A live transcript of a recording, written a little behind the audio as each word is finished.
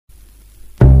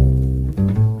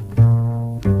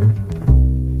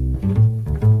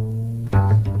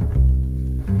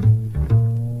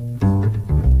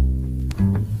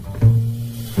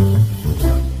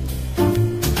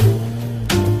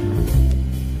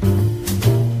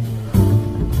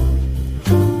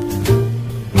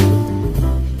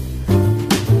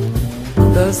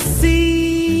the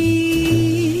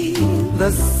sea,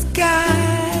 the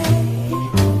sky,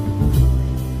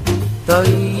 the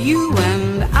you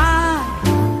and I,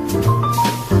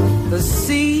 the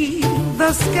sea,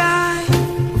 the sky,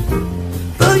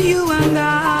 the you and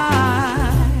I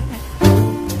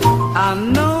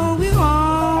know we're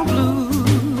all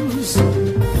blues,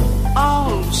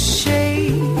 all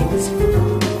shades,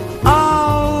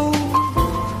 all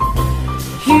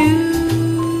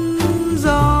hues,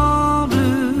 all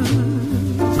blues.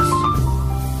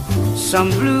 Some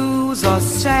blues are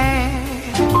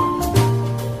sad,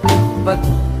 but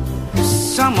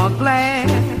some are glad.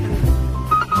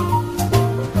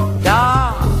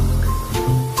 Dark,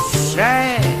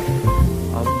 sad,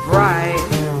 or bright,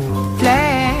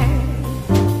 glad.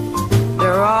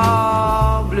 They're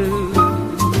all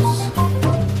blues,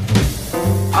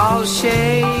 all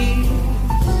shades,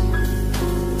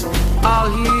 all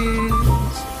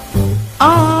hues,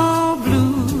 all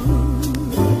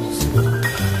blues.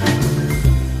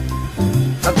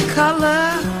 A color,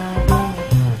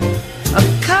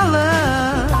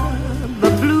 the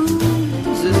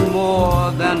blues is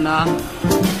more than a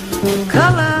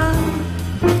color.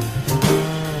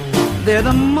 They're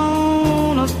the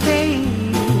moan of pain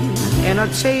and a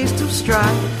taste of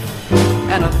strife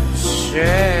and a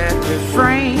shared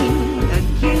refrain, a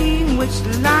game which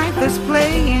life is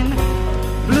playing.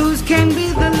 Blues can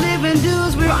be the living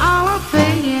dues we're all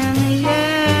paying.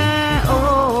 Yeah,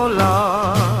 oh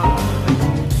Lord.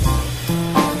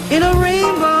 In a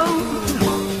rainbow,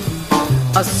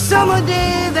 a summer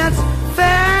day that's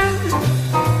fair,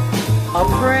 a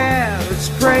prayer that's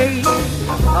prayed,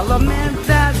 a lament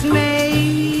that's made.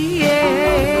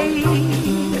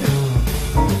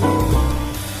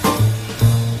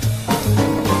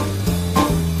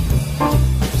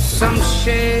 Some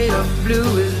shade of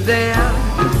blue is there,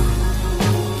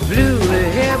 blue to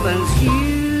heaven's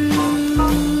hue.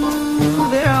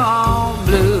 They're all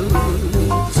blues.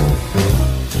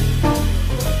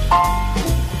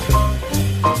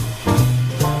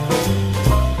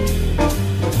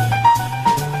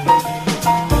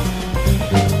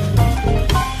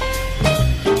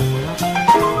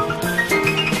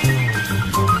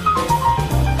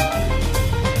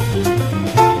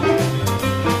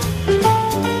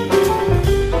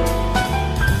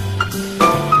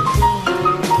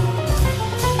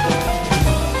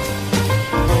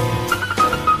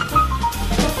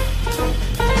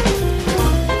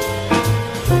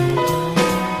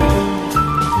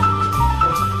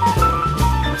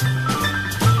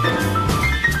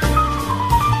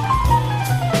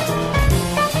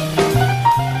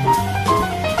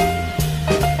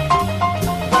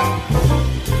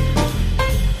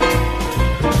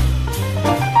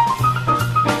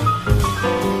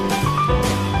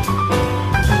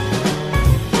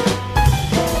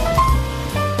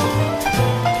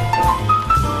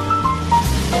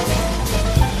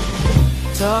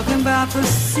 Talking about the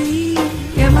sea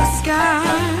and the sky,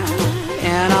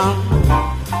 and I'm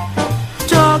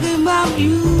talking about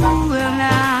you and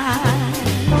I.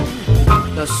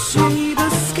 The sea, the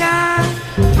sky,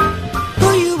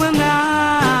 for you and I.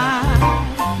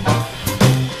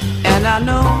 And I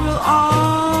know we're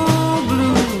all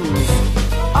blues,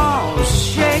 all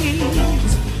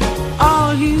shades,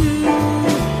 all hues,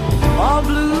 all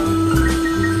blues.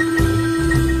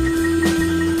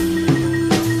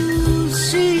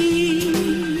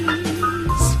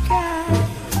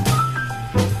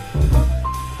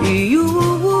 You